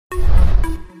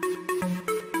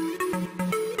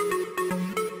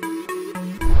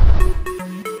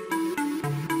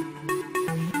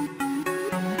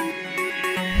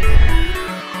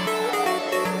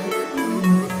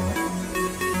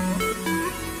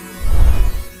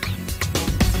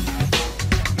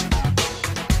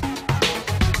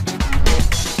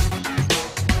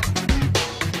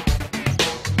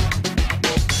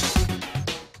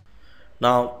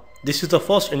Now, this is the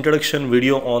first introduction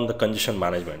video on the congestion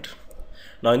management.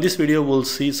 Now, in this video, we'll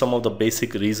see some of the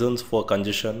basic reasons for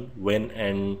congestion, when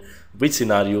and which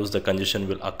scenarios the congestion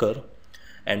will occur,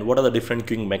 and what are the different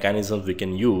queuing mechanisms we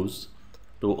can use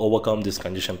to overcome this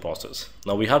congestion process.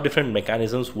 Now, we have different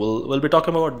mechanisms. We'll be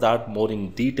talking about that more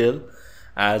in detail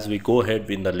as we go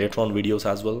ahead in the later on videos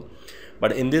as well.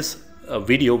 But in this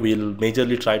video, we'll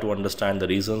majorly try to understand the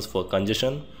reasons for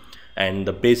congestion and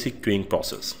the basic queuing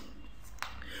process.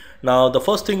 Now, the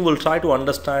first thing, we'll try to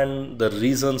understand the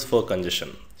reasons for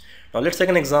congestion. Now, let's take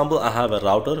an example. I have a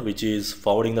router which is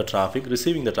forwarding the traffic,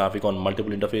 receiving the traffic on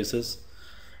multiple interfaces,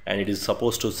 and it is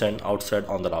supposed to send outside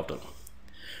on the router.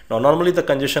 Now, normally the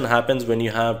congestion happens when you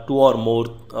have two or more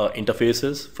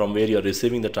interfaces from where you are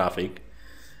receiving the traffic,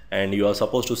 and you are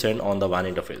supposed to send on the WAN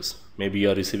interface. Maybe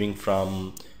you are receiving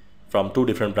from two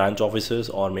different branch offices,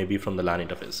 or maybe from the LAN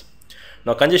interface.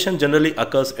 Now, congestion generally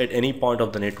occurs at any point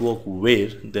of the network where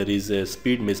there is a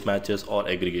speed mismatches or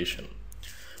aggregation.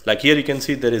 Like here you can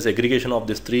see there is aggregation of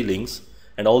these three links,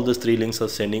 and all these three links are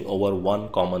sending over one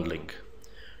common link.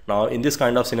 Now, in this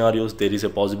kind of scenarios, there is a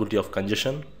possibility of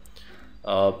congestion,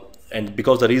 and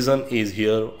because the reason is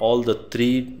here, all the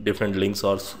three different links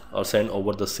are sent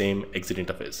over the same exit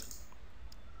interface.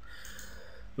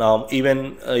 Now,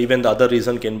 even the other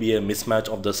reason can be a mismatch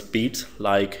of the speeds.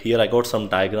 Like here I got some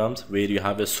diagrams where you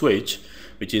have a switch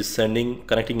which is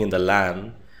connecting in the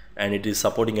LAN, and it is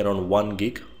supporting around 1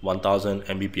 gig, 1000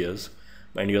 Mbps,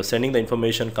 and you are sending the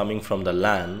information coming from the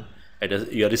LAN,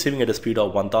 you are receiving at a speed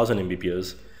of 1000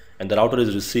 Mbps, and the router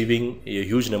is receiving a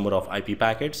huge number of IP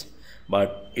packets,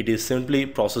 but it is simply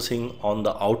processing on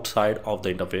the outside of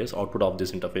the interface, output of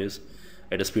this interface,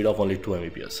 at a speed of only 2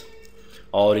 Mbps.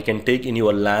 Or you can take in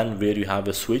your LAN where you have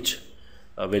a switch,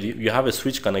 where you have a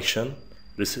switch connection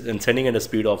and sending at a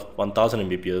speed of 1000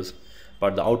 Mbps,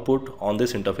 but the output on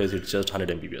this interface is just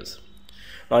 100 Mbps.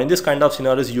 Now, in this kind of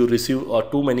scenarios, you receive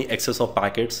too many excess of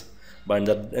packets, but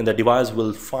the device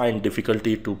will find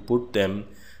difficulty to put them,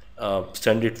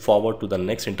 send it forward to the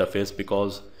next interface,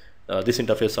 because this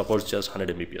interface supports just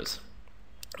 100 Mbps.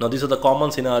 Now, these are the common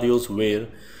scenarios where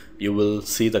you will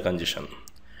see the congestion.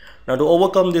 Now, to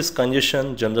overcome this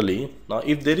congestion generally, now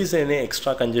if there is any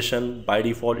extra congestion, by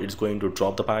default it's going to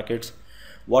drop the packets.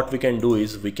 What we can do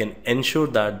is we can ensure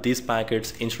that these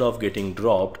packets, instead of getting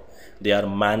dropped, they are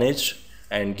managed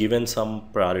and given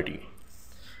some priority,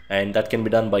 and that can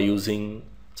be done by using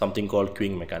something called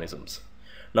queuing mechanisms.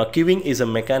 Now, queuing is a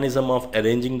mechanism of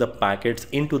arranging the packets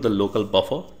into the local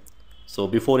buffer. So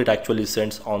before it actually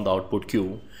sends on the output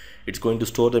queue, it's going to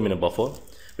store them in a buffer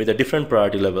with the different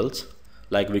priority levels.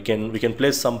 Like we can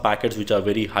place some packets which are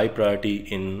very high priority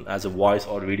as a voice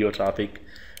or video traffic,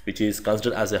 which is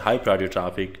considered as a high priority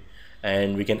traffic,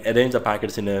 and we can arrange the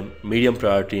packets in a medium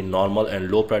priority, normal and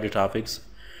low priority traffics,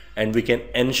 and we can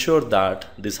ensure that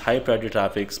this high priority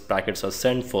traffic packets are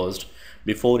sent first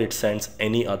before it sends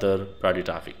any other priority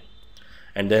traffic,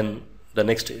 and then the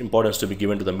next importance to be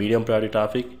given to the medium priority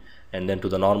traffic, and then to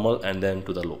the normal, and then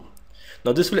to the low.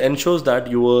 Now, this will ensure that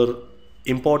your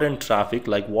important traffic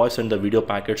like voice and the video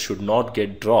packets should not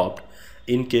get dropped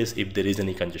in case if there is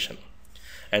any congestion,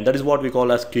 and that is what we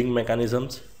call as queuing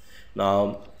mechanisms.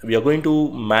 Now, we are going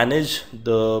to manage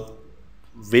the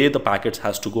way the packets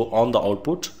has to go on the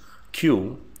output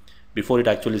queue before it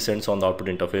actually sends on the output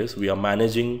interface. We are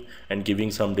managing and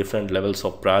giving some different levels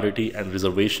of priority and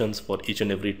reservations for each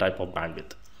and every type of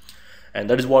bandwidth, and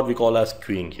that is what we call as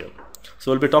queuing here.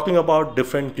 So we'll be talking about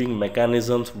different queuing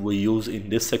mechanisms we use in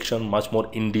this section much more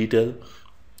in detail.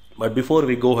 But before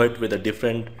we go ahead with the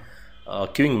different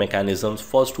queuing mechanisms,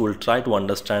 first we'll try to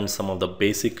understand some of the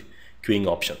basic queuing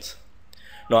options.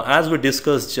 Now, as we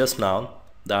discussed just now,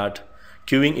 that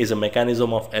queuing is a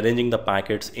mechanism of arranging the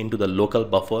packets into the local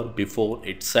buffer before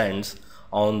it sends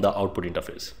on the output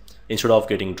interface instead of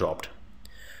getting dropped,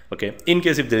 okay, in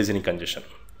case if there is any congestion.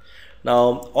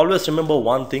 Now, always remember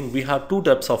one thing, we have two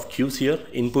types of queues here,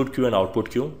 input queue and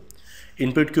output queue.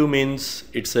 Input queue means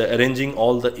it's arranging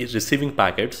all the receiving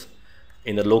packets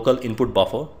in the local input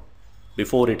buffer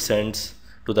before it sends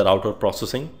to the router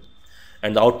processing,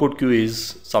 and the output queue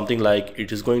is something like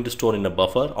it is going to store in a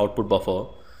buffer, output buffer,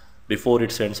 before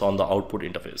it sends on the output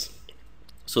interface.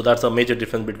 So that's a major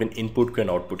difference between input queue and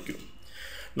output queue.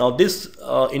 Now, this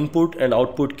input and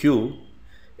output queue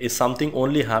is something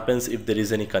only happens if there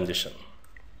is any congestion.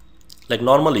 Like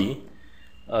normally,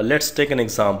 let's take an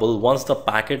example. Once the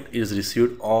packet is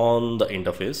received on the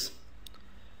interface,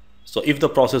 so if the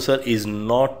processor is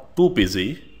not too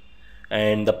busy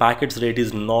and the packets rate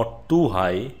is not too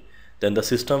high, then the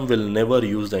system will never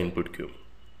use the input queue.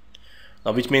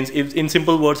 Now, which means, if in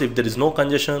simple words, if there is no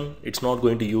congestion, it's not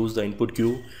going to use the input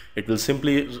queue. It will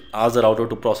simply ask the router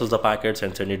to process the packets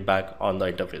and send it back on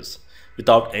the interface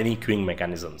without any queuing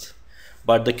mechanisms.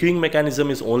 But the queuing mechanism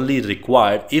is only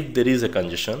required if there is a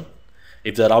congestion,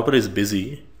 if the router is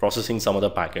busy processing some other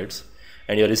packets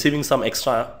and you're receiving some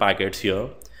extra packets here,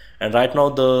 and right now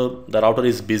the router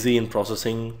is busy in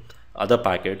processing other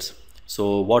packets.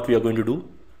 So what we are going to do,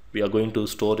 we are going to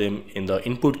store them in the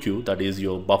input queue, that is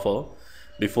your buffer,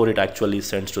 before it actually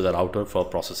sends to the router for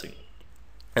processing,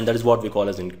 and that is what we call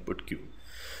as input queue.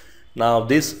 Now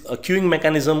this queuing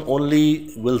mechanism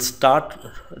only will start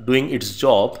doing its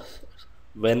job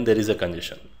when there is a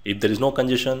congestion. If there is no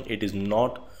congestion, it is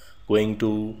not going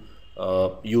to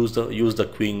use the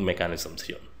queuing mechanisms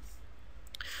here.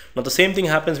 Now the same thing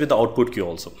happens with the output queue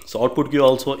also. So output queue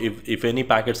also, if any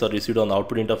packets are received on the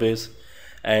output interface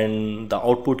and the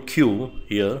output queue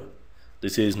here,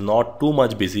 this is not too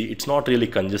much busy, it's not really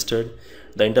congested,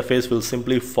 the interface will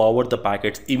simply forward the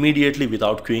packets immediately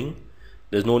without queuing.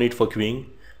 There's no need for queuing,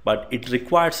 but it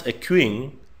requires a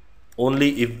queuing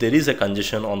only if there is a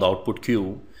congestion on the output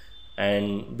queue,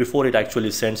 and before it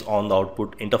actually sends on the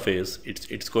output interface,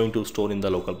 it's going to store in the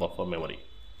local buffer memory.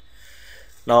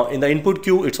 Now in the input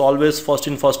queue, it's always first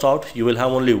in first out. You will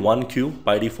have only one queue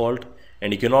by default,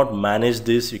 and you cannot manage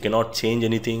this, you cannot change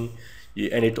anything,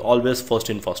 and it always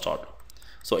first in first out.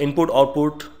 So input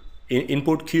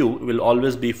queue will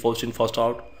always be first in first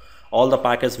out. All the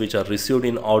packets which are received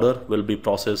in order will be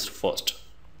processed first.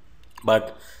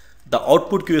 But the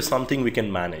output queue is something we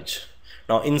can manage.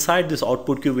 Now inside this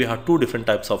output queue, we have two different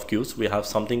types of queues. We have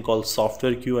something called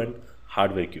software queue and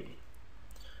hardware queue.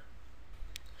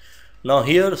 Now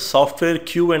here, software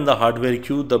queue and the hardware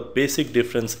queue, the basic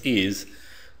difference is,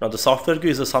 now the software queue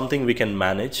is something we can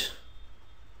manage.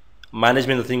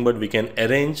 Management is nothing but we can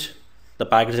arrange the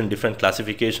packets in different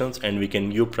classifications, and we can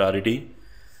give priority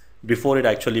before it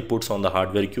actually puts on the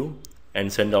hardware queue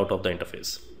and send out of the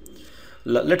interface.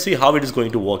 Let's see how it is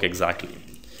going to work exactly.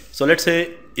 So let's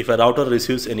say if a router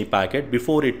receives any packet,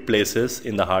 before it places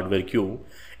in the hardware queue,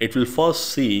 it will first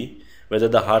see whether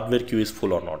the hardware queue is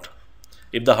full or not.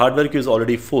 If the hardware queue is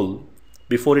already full,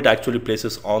 before it actually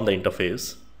places on the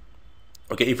interface,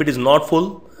 okay, if it is not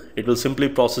full, it will simply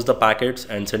process the packets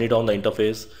and send it on the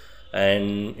interface,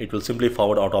 and it will simply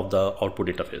forward out of the output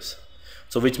interface.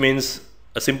 So which means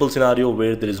a simple scenario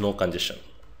where there is no congestion.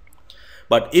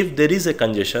 But if there is a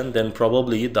congestion, then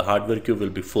probably the hardware queue will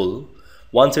be full.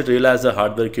 Once it realizes the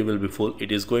hardware queue will be full,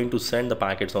 it is going to send the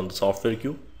packets on the software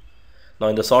queue. Now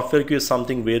in the software queue is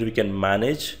something where we can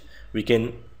manage, we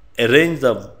can arrange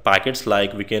the packets,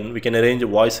 like we can arrange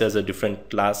voice as a different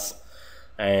class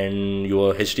and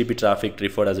your HTTP traffic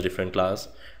referred as a different class,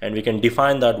 and we can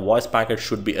define that voice packet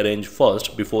should be arranged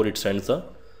first before it sends the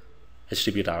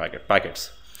HTTP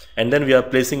packets, and then we are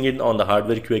placing it on the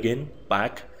hardware queue again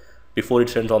back before it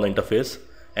sends on the interface,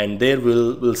 and there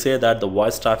we'll say that the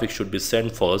voice traffic should be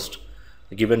sent first,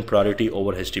 given priority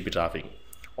over HTTP traffic,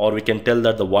 or we can tell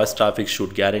that the voice traffic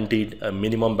should guaranteed a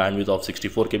minimum bandwidth of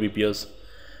 64 kbps,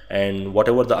 and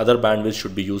whatever the other bandwidth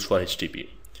should be used for HTTP.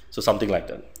 So something like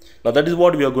that. Now that is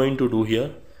what we are going to do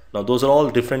here. Now those are all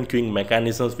different queuing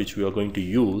mechanisms which we are going to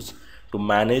use to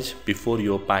manage before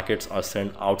your packets are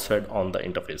sent outside on the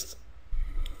interface.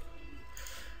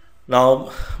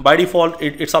 Now by default,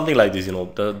 it's something like this,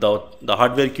 the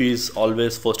hardware queue is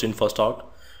always first in first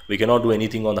out. We cannot do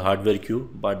anything on the hardware queue,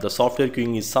 but the software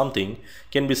queuing is something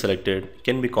can be selected,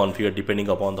 can be configured depending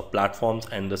upon the platforms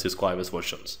and the Cisco IOS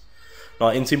versions. Now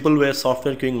in simple way,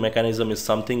 software queuing mechanism is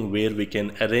something where we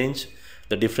can arrange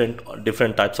the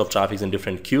different types of traffics in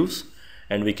different queues,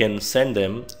 and we can send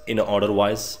them in order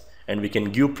wise, and we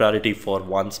can give priority for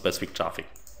one specific traffic.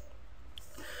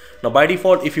 Now by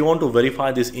default, if you want to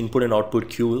verify this input and output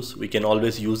queues, we can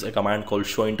always use a command called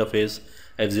show interface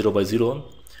f0 by 0.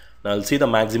 Now I'll see the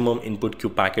maximum input queue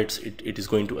packets it is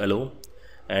going to allow,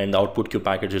 and the output queue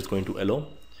package is going to allow.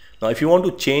 Now if you want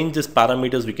to change these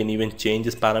parameters, we can even change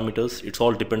these parameters. It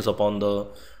all depends upon the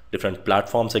different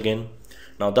platforms again.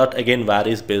 Now that again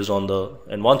varies based on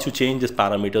and once you change these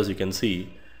parameters, you can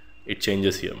see it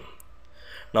changes here.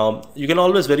 Now you can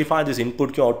always verify these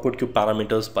input queue, output queue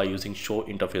parameters by using show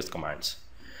interface commands.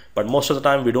 But most of the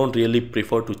time we don't really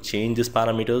prefer to change these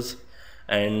parameters,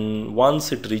 and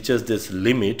once it reaches this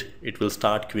limit, it will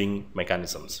start queuing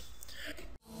mechanisms.